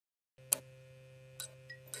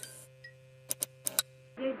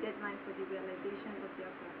deadline for the realization of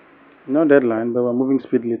Biafra? No deadline, but we're moving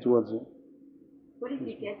speedily towards it. What if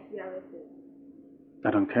you get arrested?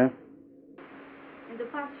 I don't care. In the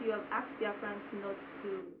past, you have asked Biafrans not to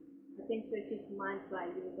attend churches manned by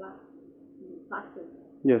Yoruba pastors.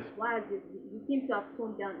 Yes. Why is it? You seem to have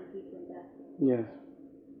toned down a bit on that. Yes.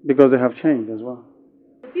 Because they have changed as well.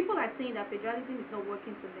 The people are saying that federalism is not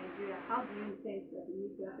working for Nigeria. How do you intend that the new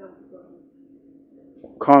Biafra will be governed?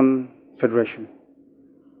 Confederation.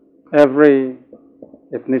 Every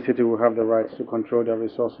ethnicity will have the rights to control their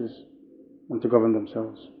resources and to govern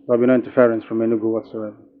themselves. There will be no interference from Enugu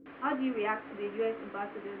whatsoever. How do you react to the U.S.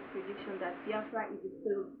 ambassador's prediction that Biafra is a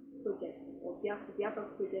failed project, or Biafra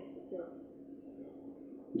project is failed?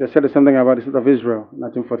 They said the same thing about the state of Israel in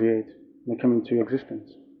 1948 when it came into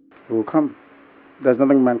existence. It will come. There's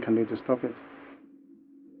nothing man can do to stop it.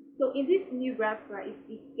 So in this new Biafra, if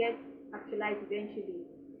it gets actualized eventually,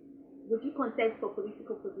 would you contest for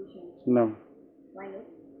political positions? No. Why not?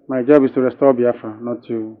 My job is to restore Biafra, not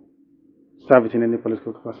to serve it in any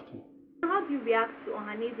political capacity. How do you react to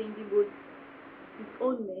Ohaneze Indigo's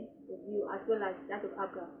disownment of you as well as that of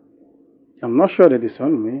Abga? I'm not sure they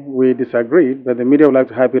disown me. We disagreed, but the media would like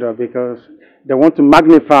to hype it up because they want to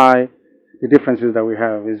magnify the differences that we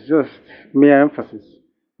have. It's just mere emphasis,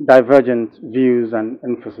 divergent views and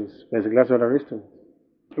emphasis. Basically, that's what there is to it.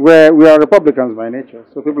 We are Republicans by nature,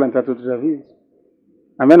 so people are entitled to their views.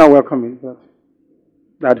 I may not welcome it, but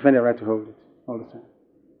I defend the right to hold it all the time.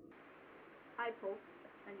 IPOP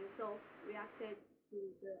and yourself reacted to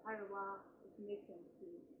the Arawa ultimatum to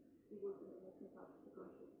Igbos in the northern part of the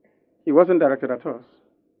country. It wasn't directed at us,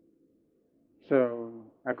 so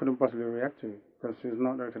I couldn't possibly react to it because it's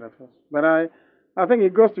not directed at us. But I think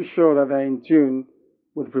it goes to show that they're in tune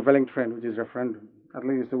with the prevailing trend, which is referendum. At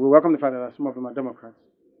least we welcome the fact that some of them are Democrats.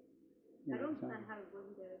 I don't understand how it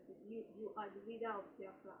wasn't directed. You are the leader of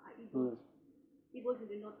Biafra. Are Igbos in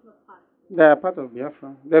the northern part? They are part of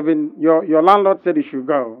Biafra. They've been your landlord said you should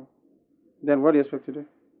go. Then what do you expect to do?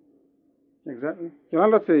 Exactly. Your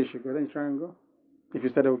landlord said you should go, then you try and go. If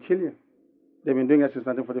you said they will kill you. They've been doing it since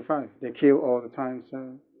 1945. They kill all the time,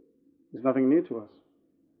 so it's nothing new to us.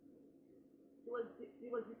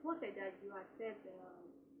 It was reported that you had said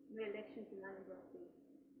no elections in Anambra State.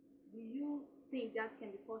 Do you think that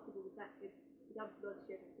can be possible without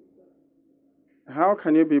bloodshed? How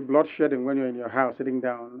can you be bloodshedding when you're in your house sitting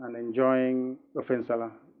down and enjoying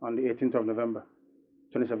Ofensala on the 18th of November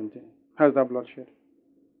 2017? How's that bloodshed?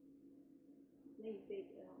 When you say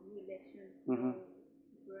no elections, no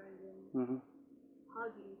referendum, how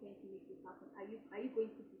do you intend to make this happen? Are you going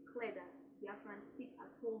to declare that Biafrans sit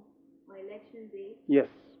at home on election day? Yes.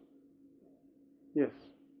 Yes.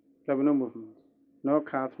 There will be no movement. No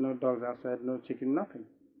cats, no dogs outside, no chicken, nothing.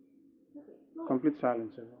 Okay. So complete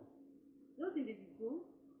silence. those in the group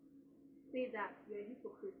say that you're a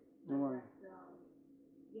hypocrite. Why?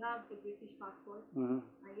 You have a British passport, and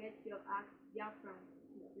yet you have asked Biafrans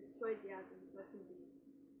to destroy theirs in the person day.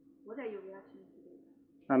 What are your reactions to this?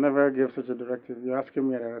 I never gave such a directive. You're asking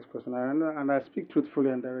me a direct question, and I speak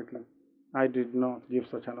truthfully and directly. I did not give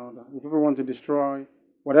such an order. If people want to destroy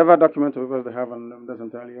whatever document or papers they have on them, that's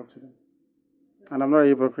entirely up to them. And I'm not a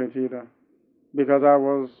hypocrite either,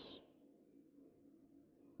 because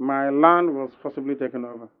my land was forcibly taken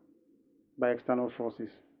over by external forces,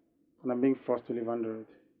 and I'm being forced to live under it.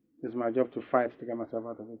 It's my job to fight to get myself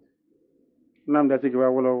out of it. Nnamdi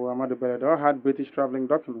Kanu'S, they all had British traveling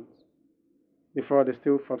documents before they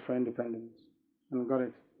still fought for independence and got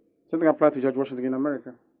it. Something applied to George Washington in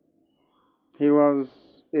America. He was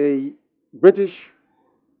a British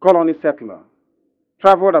colony settler,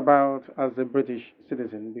 traveled about as a British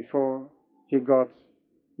citizen before he got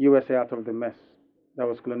USA out of the mess that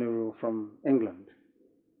was colonial rule from England.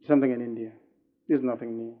 Something in India. It's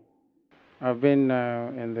nothing new. I've been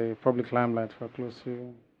in the public limelight for close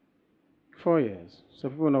to 4 years, so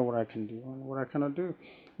people know what I can do and what I cannot do.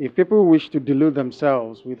 If people wish to delude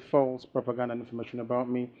themselves with false propaganda and information about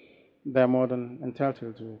me, they're more than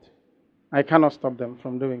entitled to it. I cannot stop them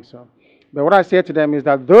from doing so. But what I say to them is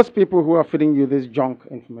that those people who are feeding you this junk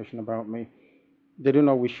information about me, they do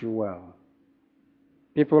not wish you well.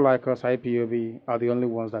 People like us, IPOB, are the only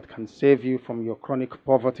ones that can save you from your chronic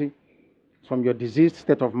poverty, from your diseased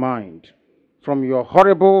state of mind, from your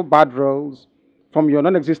horrible bad roads, from your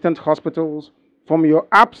non-existent hospitals, from your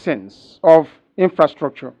absence of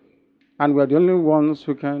infrastructure. And we're the only ones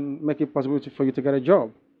who can make it possible for you to get a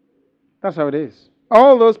job. That's how it is.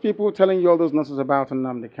 All those people telling you all those nonsense about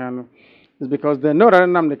Nnamdi Kanu is because they know that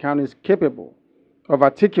Nnamdi Kanu is capable of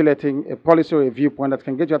articulating a policy or a viewpoint that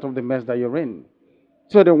can get you out of the mess that you're in.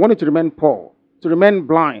 So they want you to remain poor, to remain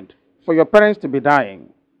blind, for your parents to be dying.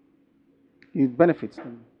 it benefits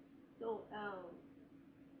them. So,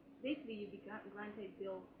 basically, you be granted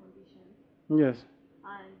bail conditions, Yes.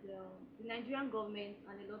 and the Nigerian government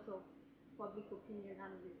and a lot of public opinion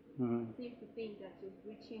analysts seem to think that you're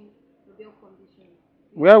breaching the bail conditions.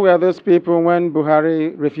 Where were those people when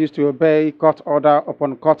Buhari refused to obey court order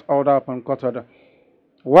upon court order upon court order?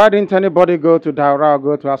 Why didn't anybody go to Daura or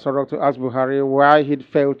go to Asari to ask Buhari why he'd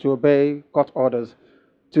failed to obey court orders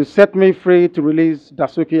to set me free, to release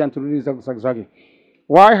Dasuki and to release Zagzagi?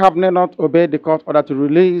 Why have they not obeyed the court order to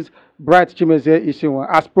release Bright Chimezie Ishiwa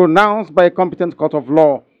as pronounced by a competent court of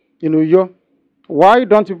law in Uyo? Why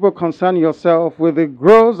don't people concern yourself with the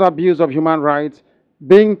gross abuse of human rights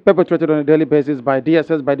being perpetrated on a daily basis by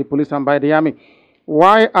DSS, by the police, and by the army?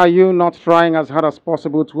 Why are you not trying as hard as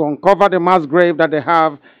possible to uncover the mass grave that they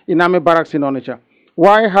have in army barracks in Onitsha?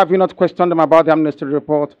 Why have you not questioned them about the amnesty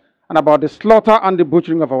report and about the slaughter and the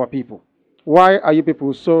butchering of our people? Why are you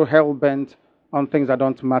people so hell-bent on things that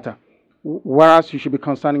don't matter, whereas you should be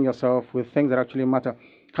concerning yourself with things that actually matter?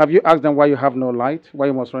 Have you asked them why you have no light, why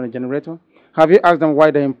you must run a generator? Have you asked them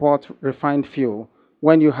why they import refined fuel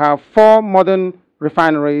when you have 4 modern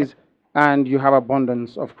refineries and you have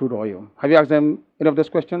abundance of crude oil? Have you asked them any of those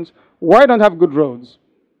questions? Why don't you have good roads?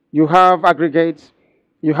 You have aggregates,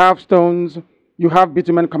 you have stones, you have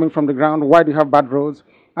bitumen coming from the ground. Why do you have bad roads?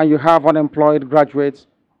 And you have unemployed graduates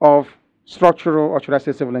of structural, or should I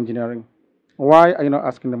say civil engineering. Why are you not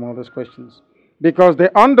asking them all those questions? Because they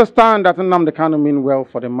understand that Nnamdi Kanu mean well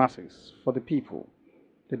for the masses, for the people,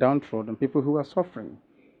 the downtrodden, people who are suffering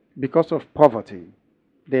because of poverty.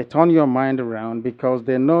 They turn your mind around because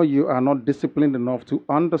they know you are not disciplined enough to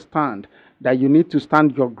understand that you need to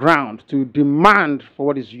stand your ground to demand for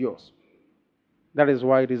what is yours. That is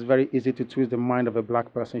why it is very easy to twist the mind of a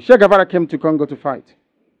black person. Che Guevara came to Congo to fight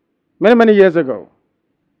many, many years ago,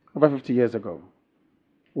 over 50 years ago.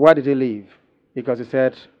 Why did he leave? Because he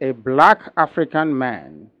said a black African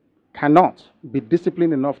man cannot be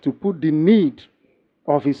disciplined enough to put the need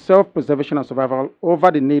of his self-preservation and survival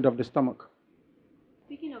over the need of the stomach.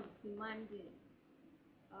 Speaking of demanding,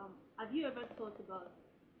 have you ever thought about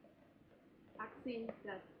asking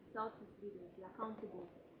that Southeast leaders be accountable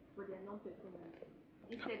for their non-performance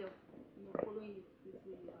instead of following this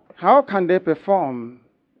way? How can they perform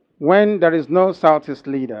when there is no Southeast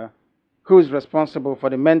leader who is responsible for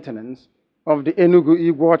the maintenance of the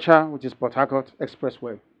Enugu-Iguacha, which is Port Harcourt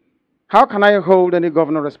Expressway? How can I hold any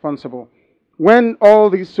governor responsible when all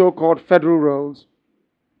these so-called federal roads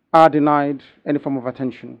are denied any form of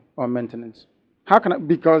attention or maintenance? How can I,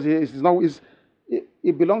 because it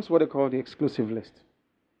belongs to what they call the exclusive list.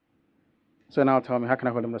 So now tell me, how can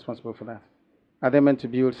I hold them responsible for that? Are they meant to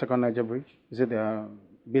build second Niger Bridge? Is it their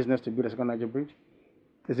business to build a second Niger Bridge?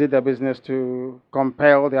 Is it their business to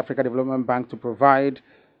compel the Africa Development Bank to provide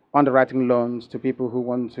underwriting loans to people who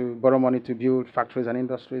want to borrow money to build factories and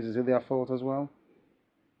industries? Is it their fault as well?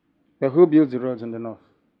 But who builds the roads in the north?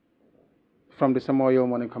 From the same oil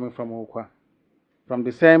money coming from Okwa, from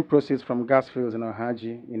the same proceeds from gas fields in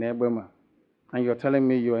Ohaji, in Ebema. And you're telling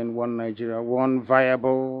me you're in one Nigeria, one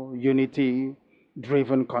viable,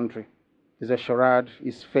 unity-driven country. It's a charade,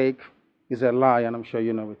 it's fake, it's a lie, and I'm sure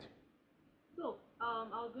you know it. So, I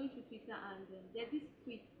was going to Twitter and there's this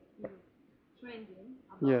tweet trending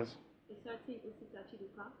about Yes. a certain Osita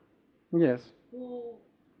Chiduka Yes. who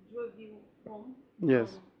drove you home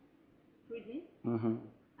Yes. from prison,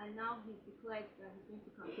 and now he's declared that he's going to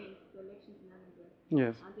campaign for elections in Anambra.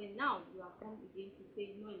 Yes. And then now you are home again to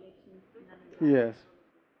say no elections in Anambra. Yes.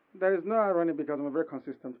 There is no irony because I'm a very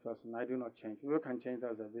consistent person. I do not change. People can change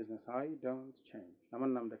as a business. I don't change. I'm a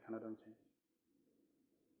Nnamdi Kanu, I don't change.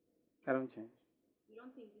 I don't change. You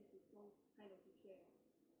don't think this is some kind of betrayal?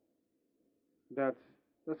 That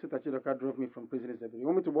Osita Chiduka drove me from prison. You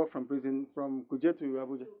want me to walk from prison from Kuje to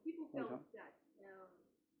Abuja? So people felt that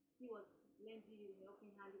he was lending you a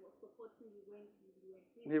helping hand, he was supporting you when you were in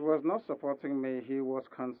prison. He was not supporting me. He was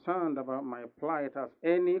concerned about my plight as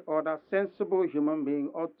any other sensible human being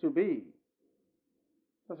ought to be.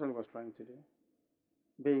 That's what he was trying to do.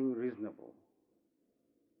 Being reasonable.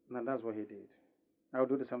 And that's what he did. I'll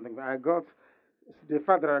do the same thing. The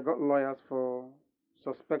fact that I got lawyers for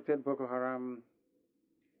suspected Boko Haram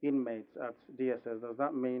inmates at DSS, does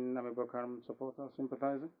that mean I'm a Boko Haram supporter,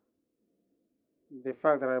 sympathizer? The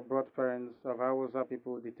fact that I brought parents of Hausa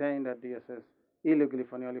people detained at DSS illegally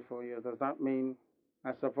for nearly 4 years, does that mean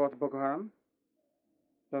I support Boko Haram?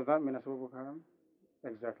 Does that mean I support Boko Haram?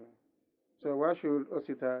 Exactly. So why should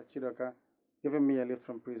Osita Chiduka giving me a lift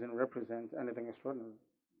from prison represent anything extraordinary?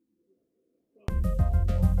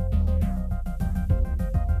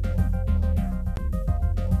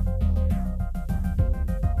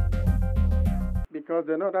 Because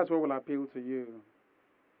they know that's what will appeal to you.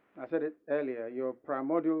 I said it earlier, your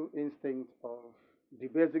primordial instinct of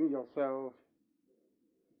debasing yourself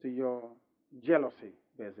to your jealousy,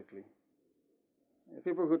 basically.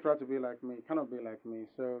 People who try to be like me cannot be like me,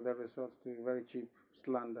 so they resort to very cheap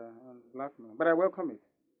slander and blackmail. But I welcome it.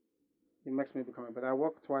 It makes me become a better. I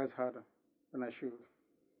work twice harder than I should.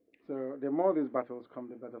 So the more these battles come,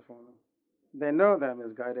 the better for me. They know they're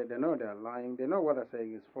misguided, they know they're lying, they know what they're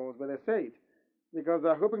saying is false, but they say it because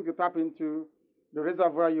they're hoping to tap into the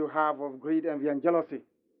reservoir you have of greed, envy, and jealousy.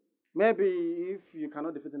 Maybe if you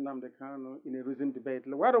cannot defeat Nnamdi Kanu in a reasoned debate,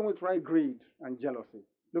 why don't we try greed and jealousy?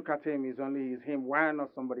 Look at him, he's him, why not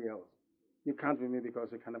somebody else? You can't be me because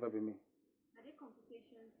you can never be me. Are there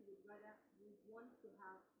complications you would want to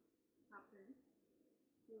have happen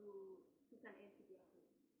to put an end to Biafra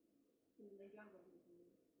in the Nigerian government?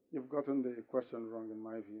 You've gotten the question wrong in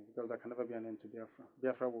my view, because there can never be an end to Biafra.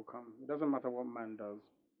 Biafra will come. It doesn't matter what man does,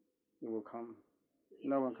 it will come. So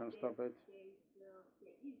no one can stop it. There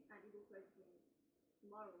is an evil president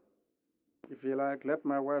tomorrow. If you like, let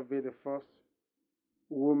my wife be the first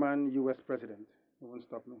woman U.S. president. It won't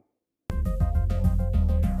stop me.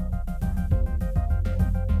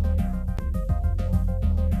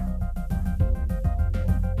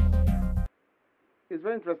 It's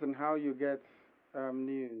very interesting how you get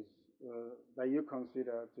news that you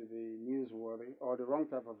consider to be newsworthy or the wrong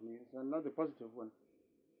type of news and not the positive one.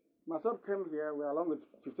 Myself came here along with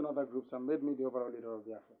 15 other groups and made me the overall leader of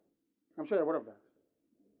Biafra. I'm sure you're aware of that.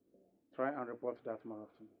 Try and report that more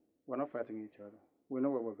often. We're not fighting each other. We know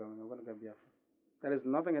where we're going. We're going to get Biafra. There is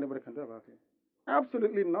nothing anybody can do about it.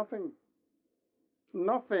 Absolutely nothing.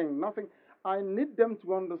 Nothing. I need them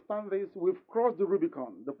to understand this. We've crossed the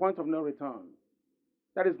Rubicon, the point of no return.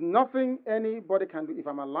 There is nothing anybody can do. If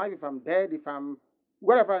I'm alive, if I'm dead, if I'm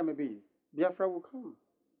wherever I may be, Biafra will come.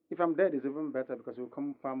 If I'm dead, it's even better because it will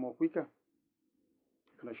come far more quicker.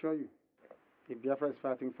 I can assure you. If Biafra is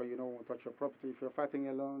fighting for you, no one will touch your property. If you're fighting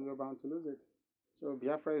alone, you're bound to lose it. So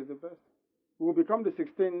Biafra is the best. We will become the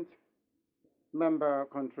 16th member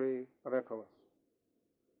country of ECOWAS.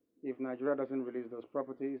 If Nigeria doesn't release those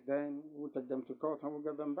properties, then we'll take them to court and we'll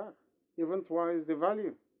get them back. Even twice the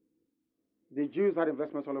value. The Jews had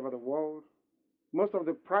investments all over the world. Most of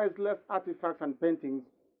the priceless artifacts and paintings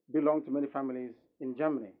belong to many families in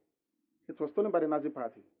Germany. It was stolen by the Nazi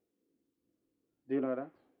Party. Do you know that?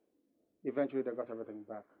 Eventually they got everything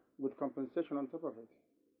back with compensation on top of it.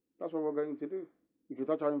 That's what we're going to do. If you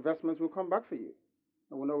touch our investments, we'll come back for you.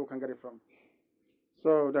 And we'll know where we can get it from.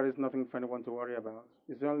 So there is nothing for anyone to worry about.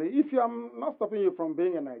 It's only if I'm not stopping you from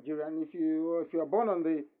being a Nigerian, if you are born on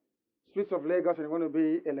the streets of Lagos and you want to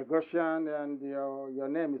be a Lagosian and your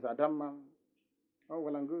name is Adama, oh,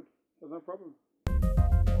 well and good. There's no problem.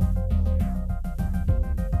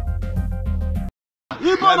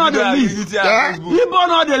 Igbo not dey leave. Igbo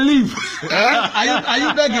not dey leave. Are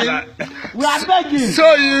you begging? We are begging.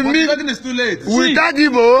 So you mean begging is too late. Without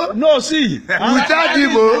Igbo? No, see. Without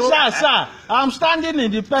Igbo? Sir, I'm standing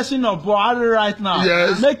in the person of Buhari right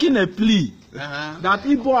now, making a plea. That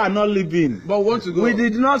Igbo are not living. But want to go. We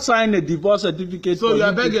did not sign a divorce certificate. So you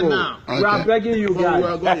are begging now. Okay. We are begging you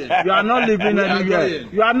guys. You are not living anywhere.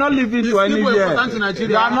 You are not living to anywhere.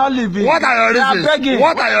 You are not living. What are your reasons? Begging.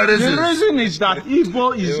 What are your reasons? The reason is that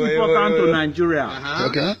Igbo is important to Nigeria.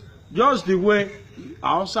 Okay. Just the way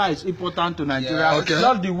Hausa is important to Nigeria. Okay.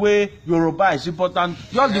 Just the way Yoruba is important.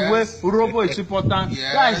 Just the way Urobo is important.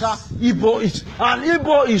 Guys,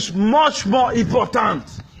 Igbo is much more important.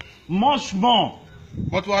 Much more.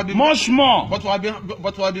 But we have been much more. But we have been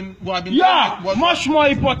much more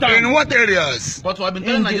important. In what areas? But we have been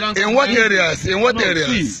telling Nigerians. In what areas? In what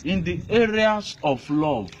areas? See, in the areas of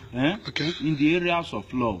love. Okay. In the areas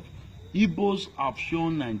of love. Igbos have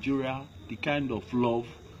shown Nigeria the kind of love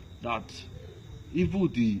that even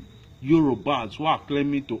the Yorubas who are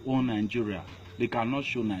claiming to own Nigeria, they cannot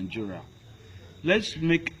show Nigeria. Let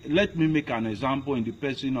me make an example in the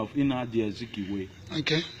person of Nnamdi Kanu'S.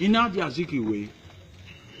 Okay. Nnamdi Kanu'S,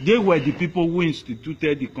 they were the people who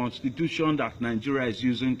instituted the constitution that Nigeria is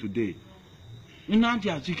using today.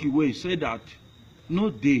 Nnamdi Kanu'S said that no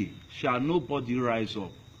day shall nobody rise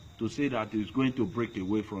up to say that he is going to break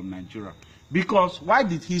away from Nigeria. Because why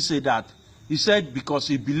did he say that? He said because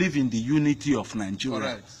he believed in the unity of Nigeria.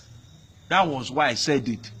 Correct. That was why I said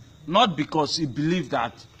it. Not because he believed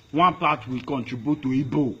that one part will contribute to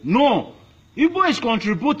Igbo. No. Igbo is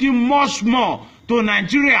contributing much more to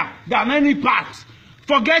Nigeria than any part.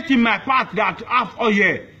 Forget in my part that half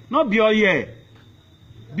oil. Not be oil.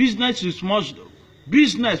 Business is much.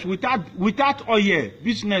 Business without oil.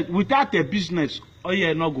 Business without a business,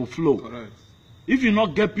 oil not go flow. Correct. If you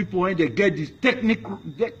not get people when they get this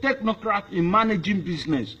technocrat in managing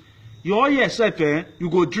business, you all yourself, you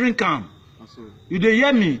go drink them. You dey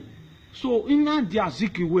hear me? So Nnamdi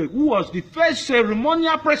Azikiwe, who was the first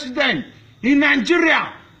ceremonial president in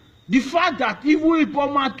Nigeria, the fact that Ibu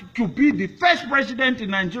Iboma to be the first president in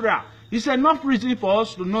Nigeria is enough reason for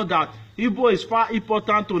us to know that Igbo is far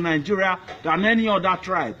important to Nigeria than any other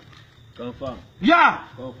tribe. Confirm. Yeah,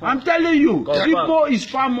 Confirm. I'm telling you, Confirm. Igbo is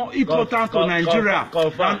far more important to Nigeria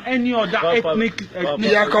than any other ethnic.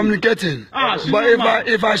 You are communicating. But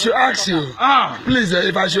if I should ask you, please,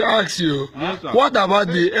 if I should ask you, Yes, what about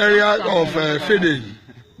the area of feeding?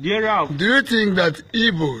 The area of Do you think that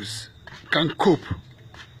Igbos can cope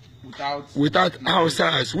without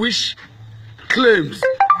outsiders, which claims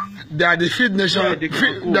they are the feed nation, Yeah, they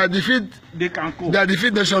can they are the feed, they can cope. they are the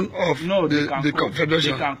feed nation of No, they can the cope.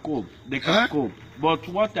 confederation? They can cope. They can cope. But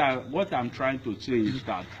what I'm trying to say is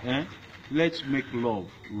that let's make love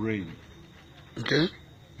reign. Okay.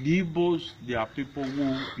 The Igbos, they are people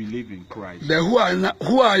who believe in Christ. Then who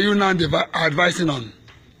are you now advising on?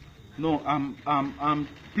 No, I'm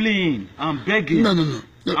pleading. I'm begging. No.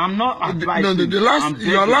 I'm not advising. No, the last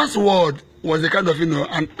your last word was a kind of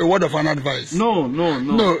a word of an advice. No.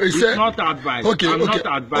 It's not advice. I'm not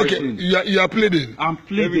advising. Okay, you are pleading. I'm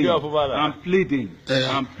pleading. I'm pleading.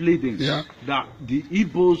 Yeah. I'm pleading Yeah. that the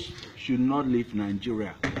Igbos should not leave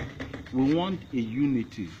Nigeria. We want a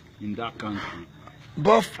unity in that country.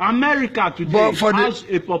 But America today has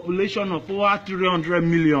a population of over 300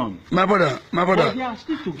 million. My brother, But they are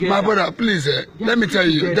still together. my brother, please, let me tell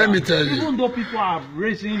you. Even though people are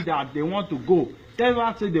raising that they want to go,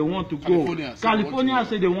 Texas say they want to go, California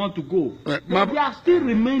say they want to go, but they are still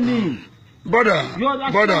remaining.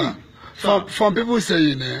 Brother, from people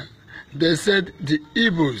saying, they said the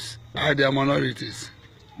Igbos are their minorities.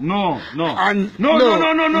 No. Without No,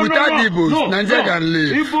 Igbos, Nigeria can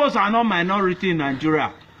live. Igbos are not minority in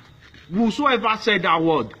Nigeria. Whosoever said that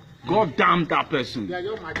word, God damn that person. They are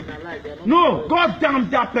just marginalized. No, God damn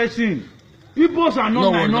that person. Igbos are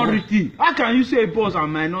not minority. How can you say Igbos are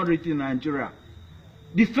minority in Nigeria?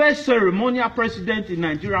 The first ceremonial president in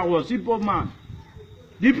Nigeria was Igbo man.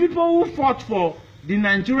 The people who fought for the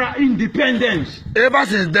Nigeria independence. Ever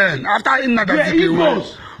since then, after Nnamdi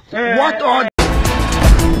Igbos. what all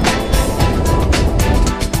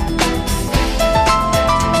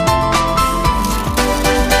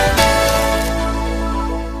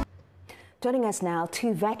Joining us now,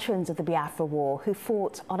 two veterans of the Biafra War who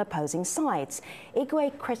fought on opposing sides.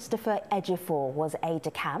 Igwe Christopher Ejiofor was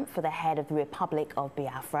aide-de-camp for the head of the Republic of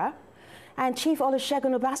Biafra. And Chief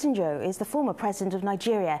Olusegun Obasanjo is the former president of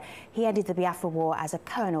Nigeria. He ended the Biafra War as a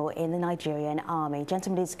colonel in the Nigerian army.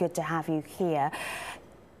 Gentlemen, it's good to have you here.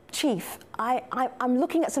 Chief, I'm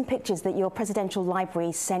looking at some pictures that your presidential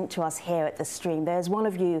library sent to us here at the stream. There's one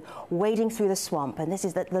of you wading through the swamp, and this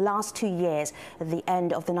is the last 2 years at the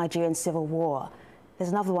end of the Nigerian Civil War. There's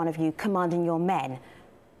another one of you commanding your men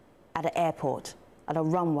at an airport, at a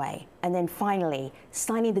runway, and then finally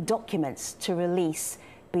signing the documents to release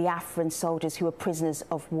Biafran soldiers who were prisoners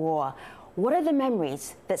of war. What are the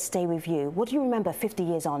memories that stay with you? What do you remember 50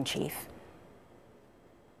 years on, Chief?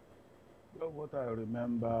 What I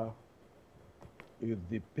remember is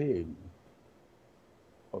the pain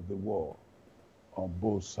of the war on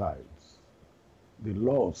both sides, the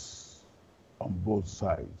loss on both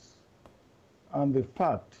sides, and the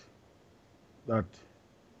fact that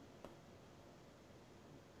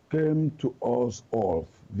came to us all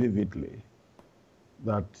vividly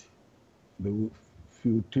that the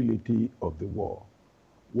futility of the war.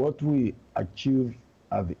 What we achieved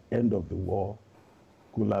at the end of the war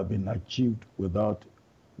could have been achieved without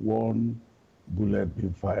one bullet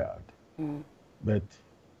being fired. But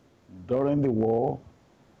during the war,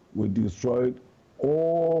 we destroyed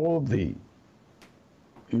all the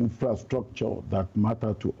infrastructure that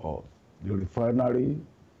mattered to us. The refinery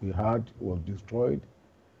we had was destroyed.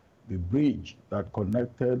 The bridge that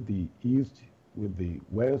connected the east with the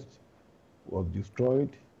west was destroyed.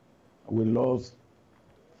 We lost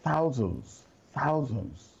thousands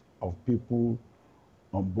of people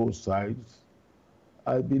on both sides.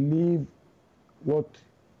 I believe what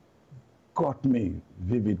got me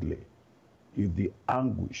vividly is the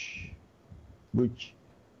anguish which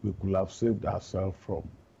we could have saved ourselves from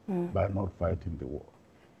by not fighting the war.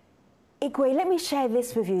 Igwe, let me share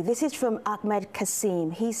this with you. This is from Ahmed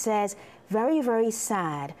Kasim. He says, very, very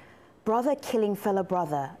sad. Brother killing fellow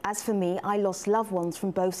brother. As for me, I lost loved ones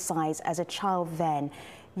from both sides as a child then.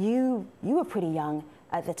 You were pretty young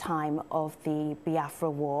at the time of the Biafra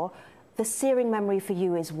War. The searing memory for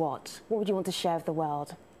you is what? What would you want to share with the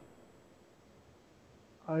world?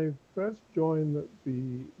 I first joined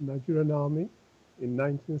the Nigerian Army in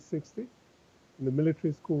 1960 in the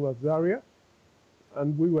military school at Zaria,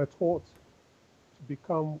 and we were taught to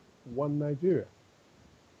become one Nigeria.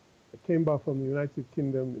 I came back from the United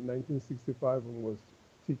Kingdom in 1965 and was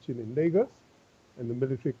teaching in Lagos and the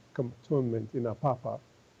military cantonment in Apapa.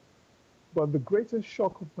 But the greatest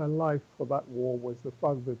shock of my life for that war was the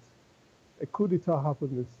fact that a coup d'etat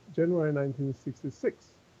happened in January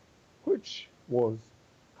 1966, which was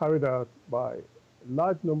carried out by a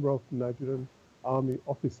large number of Nigerian army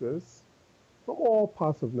officers from all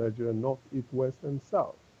parts of Nigeria, north, east, west, and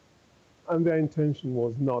south. And their intention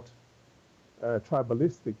was not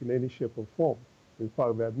tribalistic in any shape or form. In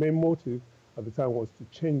fact, their main motive at the time was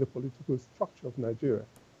to change the political structure of Nigeria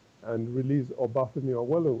and release Obafemi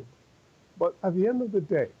Awolowo. But at the end of the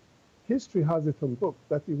day, history has it on book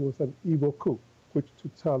that it was an evil coup, which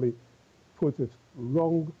totally put a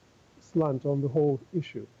wrong slant on the whole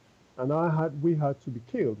issue. And we had to be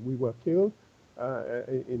killed. We were killed,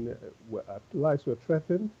 lives were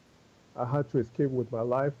threatened. I had to escape with my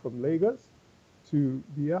life from Lagos to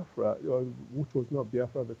Biafra, which was not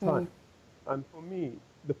Biafra at the time. And for me,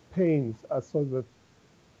 the pains are such that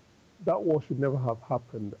that war should never have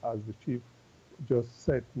happened, as the chief just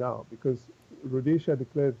said now, because Rhodesia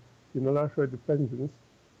declared unilateral independence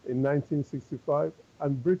in 1965,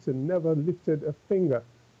 and Britain never lifted a finger.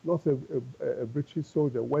 Not a British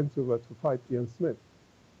soldier went over to fight Ian Smith.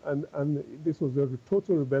 And this was a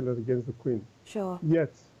total rebellion against the Queen. Sure.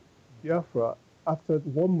 Yet, Biafra, after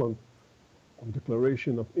 1 month of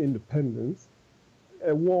declaration of independence,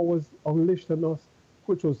 a war was unleashed on us,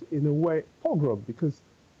 which was in a way pogrom, because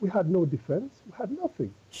we had no defense, we had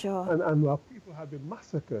nothing. Sure. And our people had been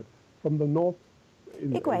massacred from the north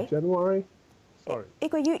in January. Sorry.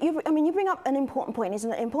 Igwe, you bring up an important point. It's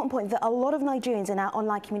an important point that a lot of Nigerians in our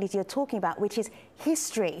online community are talking about, which is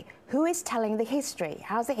history. Who is telling the history?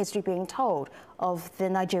 How's the history being told of the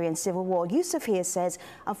Nigerian civil war? Yusuf here says,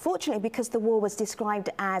 unfortunately, because the war was described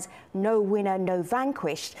as no winner, no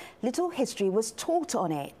vanquished, little history was taught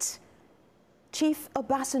on it. Chief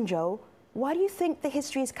Obasanjo, why do you think the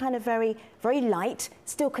history is kind of very, very light,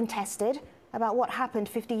 still contested, about what happened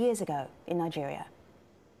 50 years ago in Nigeria?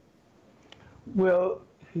 Well,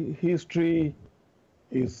 history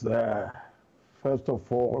is, first of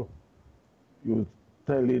all, you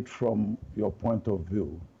tell it from your point of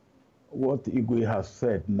view. What Igwe has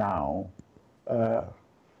said now,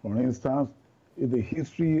 for instance, is the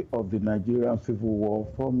history of the Nigerian Civil War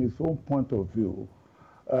from his own point of view.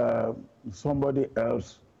 Somebody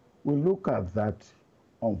else will look at that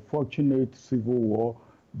unfortunate civil war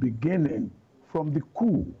beginning from the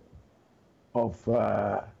coup of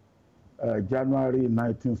January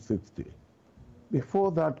 1960.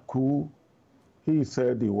 Before that coup, he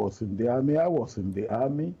said he was in the army, I was in the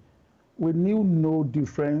army. We knew no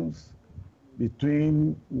difference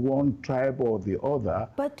between one tribe or the other.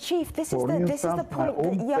 But Chief, this is the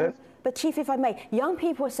point. But Chief, if I may, young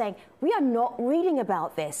people are saying, we are not reading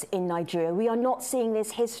about this in Nigeria. We are not seeing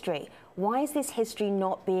this history. Why is this history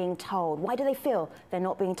not being told? Why do they feel they're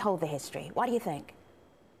not being told the history? Why do you think?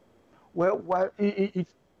 Well,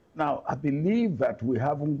 now, I believe that we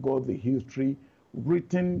haven't got the history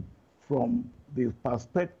written from the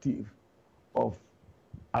perspective of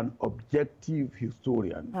an objective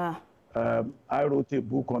historian. I wrote a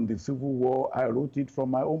book on the Civil War. I wrote it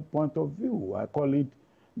from my own point of view. I call it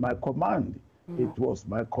my command. It was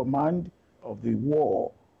my command of the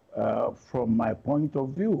war from my point of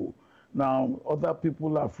view. Now, other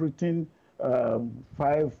people have written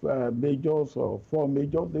 5 majors or 4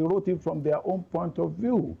 majors. They wrote it from their own point of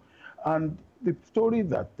view. And the story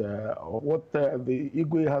that, what the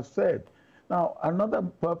Igwe has said. Now, another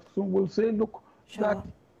person will say, look, that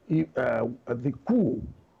the coup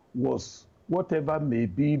was, whatever may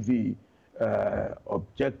be the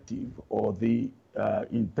objective or the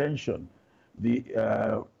intention,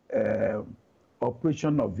 the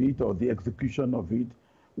operation of it or the execution of it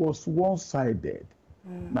was one-sided.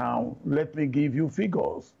 Now, let me give you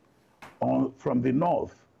figures. From the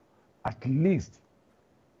north, at least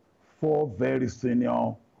 4 very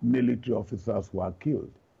senior military officers were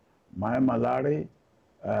killed. Mai Malare,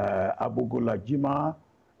 Abogola Jima,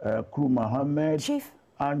 Kru Mohammed,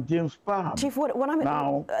 and James Palm. Chief,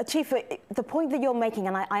 Chief, the point that you're making,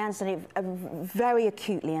 and I understand it very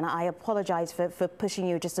acutely, and I apologize for pushing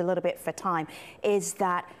you just a little bit for time, is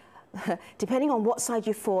that depending on what side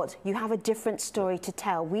you fought, you have a different story to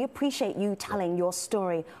tell. We appreciate you telling your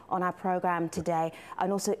story on our program today.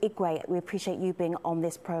 And also, Igwe, we appreciate you being on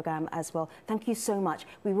this program as well. Thank you so much.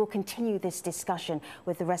 We will continue this discussion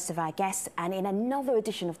with the rest of our guests and in another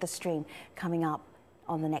edition of The Stream coming up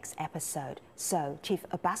on the next episode. So, Chief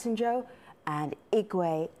Obasanjo and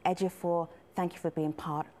Igwe Ejiofor, thank you for being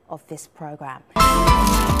part of this program.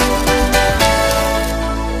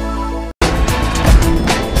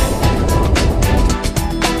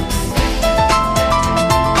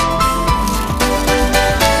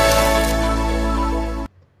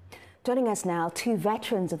 Joining us now, two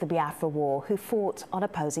veterans of the Biafra War who fought on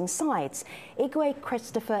opposing sides. Igwe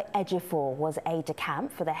Christopher Ejiofor was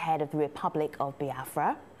aide-de-camp for the head of the Republic of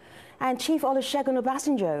Biafra. And Chief Olusegun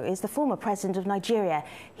Obasanjo is the former president of Nigeria.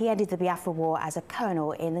 He ended the Biafra War as a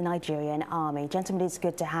colonel in the Nigerian army. Gentlemen, it's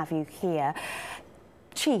good to have you here.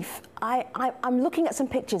 Chief, I'm looking at some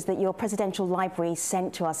pictures that your presidential library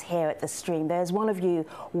sent to us here at the stream. There's one of you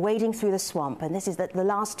wading through the swamp, and this is the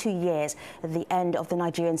last 2 years at the end of the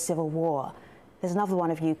Nigerian Civil War. There's another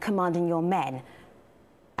one of you commanding your men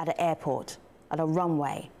at an airport, at a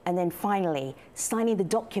runway, and then finally signing the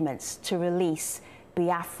documents to release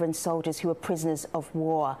Biafran soldiers who were prisoners of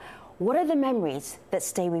war. What are the memories that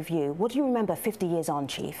stay with you? What do you remember 50 years on,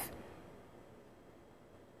 Chief?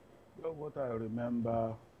 Well, what I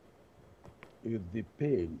remember is the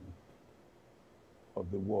pain of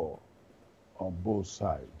the war on both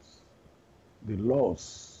sides, the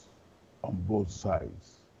loss on both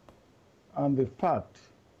sides, and the fact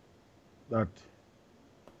that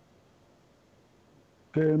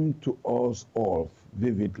came to us all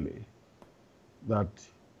vividly that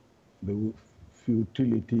the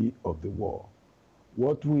futility of the war,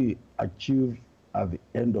 what we achieved at the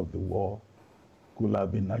end of the war, could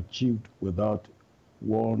have been achieved without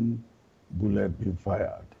one bullet being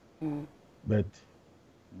fired. But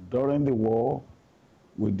during the war,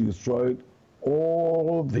 we destroyed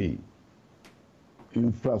all the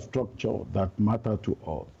infrastructure that mattered to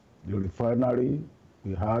us. The refinery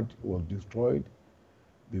we had was destroyed.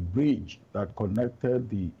 The bridge that connected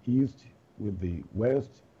the east with the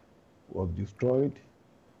west was destroyed.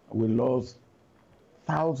 We lost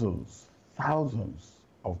thousands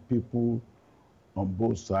of people on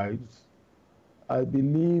both sides. I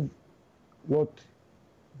believe what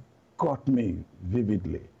got me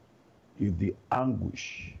vividly is the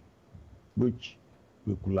anguish which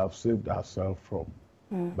we could have saved ourselves from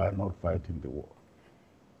by not fighting the war.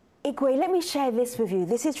 Igwe, let me share this with you.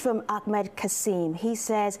 This is from Ahmed Kasim. He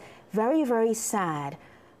says, very, very sad.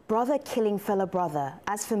 Brother killing fellow brother.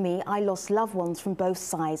 As for me, I lost loved ones from both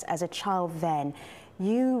sides as a child then.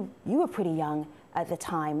 You were pretty young at the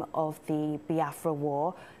time of the Biafra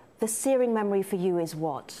War. The searing memory for you is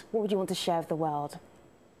what? What would you want to share with the world?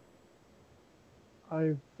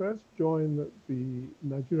 I first joined the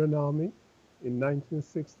Nigerian army in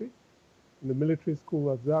 1960 in the military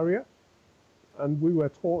school at Zaria, and we were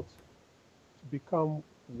taught to become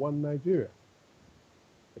one Nigeria.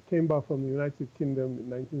 I came back from the United Kingdom in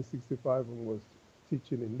 1965 and was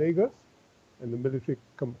teaching in Lagos and the military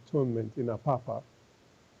cantonment in Apapa.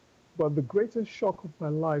 But the greatest shock of my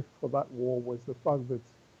life for that war was the fact that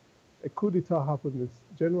a coup d'etat happened in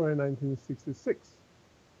January 1966,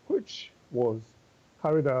 which was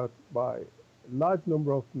carried out by a large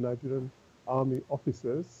number of Nigerian army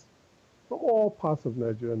officers from all parts of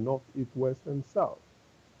Nigeria, north, east, west, and south.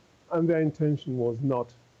 And their intention was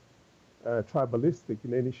not tribalistic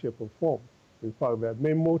in any shape or form. In fact, their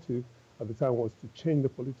main motive at the time was to change the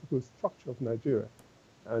political structure of Nigeria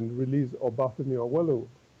and release Obafemi Awolowo.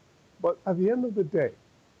 But at the end of the day,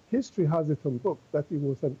 history has it on book that it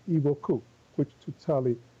was an evil coup, which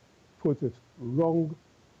totally put a wrong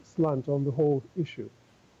slant on the whole issue.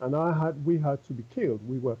 And we had to be killed.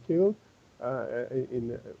 We were killed,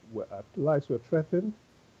 lives were threatened.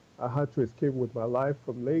 I had to escape with my life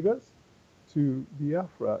from Lagos to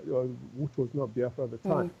Biafra, which was not Biafra at the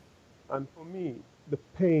time. And for me, the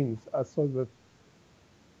pains are such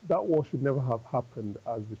that war should never have happened,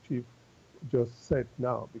 as the chief just said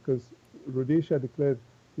now, because Rhodesia declared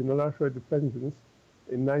unilateral independence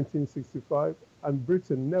in 1965, and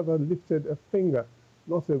Britain never lifted a finger.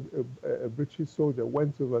 Not a British soldier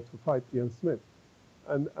went over to fight Ian Smith.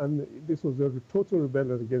 And this was a total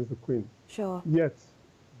rebellion against the Queen. Sure. Yet,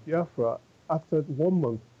 Biafra, after 1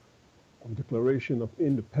 month of declaration of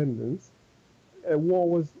independence, a war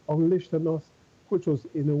was unleashed on us, which was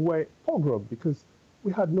in a way pogrom, because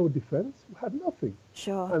we had no defense, we had nothing.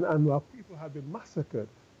 Sure. And our people had been massacred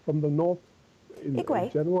from the north in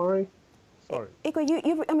January. Sorry. Igwe,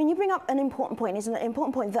 you bring up an important point. It's an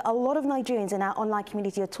important point that a lot of Nigerians in our online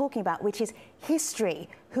community are talking about, which is history.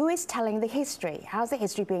 Who is telling the history? How's the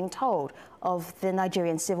history being told of the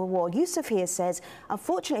Nigerian Civil War? Yusuf here says,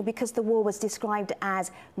 unfortunately, because the war was described as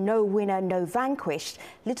no winner, no vanquished,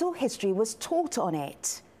 little history was taught on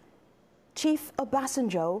it. Chief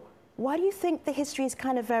Obasanjo, Why do you think the history is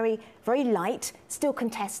kind of very, very light, still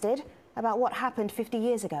contested, about what happened 50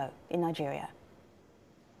 years ago in Nigeria?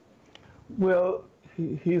 Well,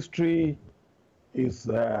 history is,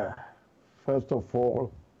 first of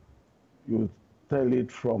all, you tell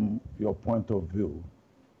it from your point of view.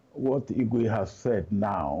 What Igwe has said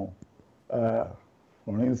now,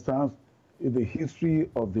 for instance, in the history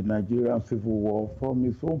of the Nigerian Civil War, from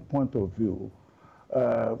his own point of view,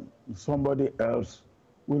 somebody else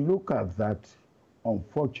will look at that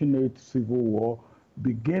unfortunate civil war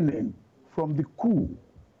beginning from the coup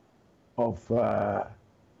of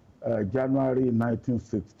January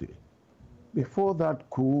 1960. Before that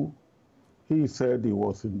coup, he said he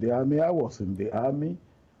was in the army, I was in the army.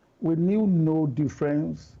 We knew no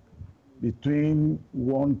difference between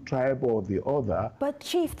one tribe or the other. But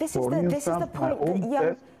Chief, this is the point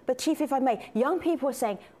that but Chief, if I may, young people are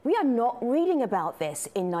saying, we are not reading about this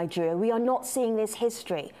in Nigeria. We are not seeing this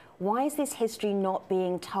history. Why is this history not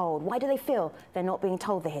being told? Why do they feel they're not being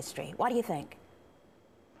told the history? Why do you think?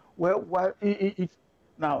 Well,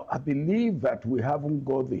 now, I believe that we haven't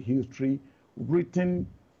got the history written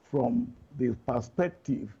from the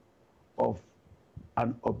perspective of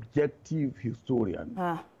an objective historian.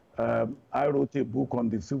 I wrote a book on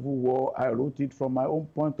the Civil War. I wrote it from my own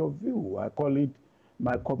point of view. I call it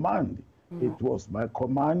my command. It was my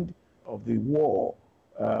command of the war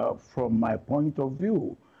from my point of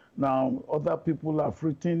view. Now, other people have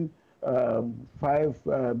written 5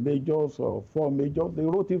 majors or 4 majors. They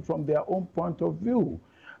wrote it from their own point of view.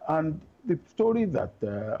 And the story that,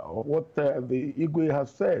 what the Igwe has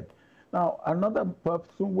said. Now, another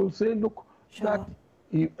person will say, look, that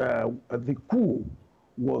the coup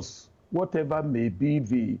was, whatever may be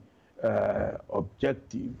the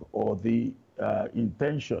objective or the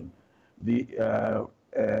intention, the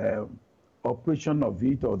operation of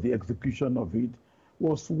it or the execution of it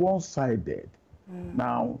was one-sided.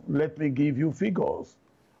 Now, let me give you figures.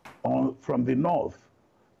 From the north,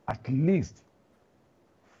 at least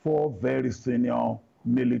 4 very senior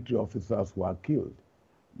military officers were killed.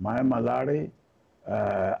 Mai Malare,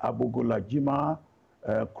 Abu Golajima,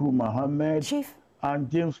 Kru Mohammed, Chief, and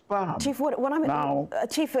James Palm. Chief,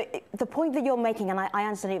 Chief, the point that you're making, and I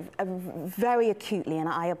understand it very acutely, and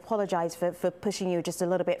I apologize for pushing you just a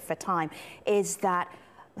little bit for time, is that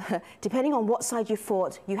depending on what side you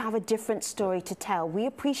fought, you have a different story to tell. We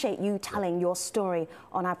appreciate you telling your story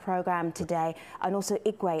on our program today. And also,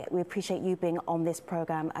 Igwe, we appreciate you being on this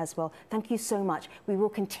program as well. Thank you so much. We will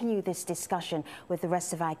continue this discussion with the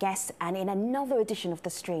rest of our guests and in another edition of The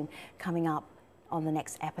Stream coming up on the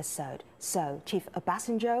next episode. So, Chief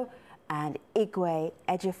Obasanjo and Igwe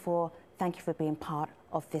Ejiofor, thank you for being part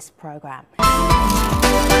of this program.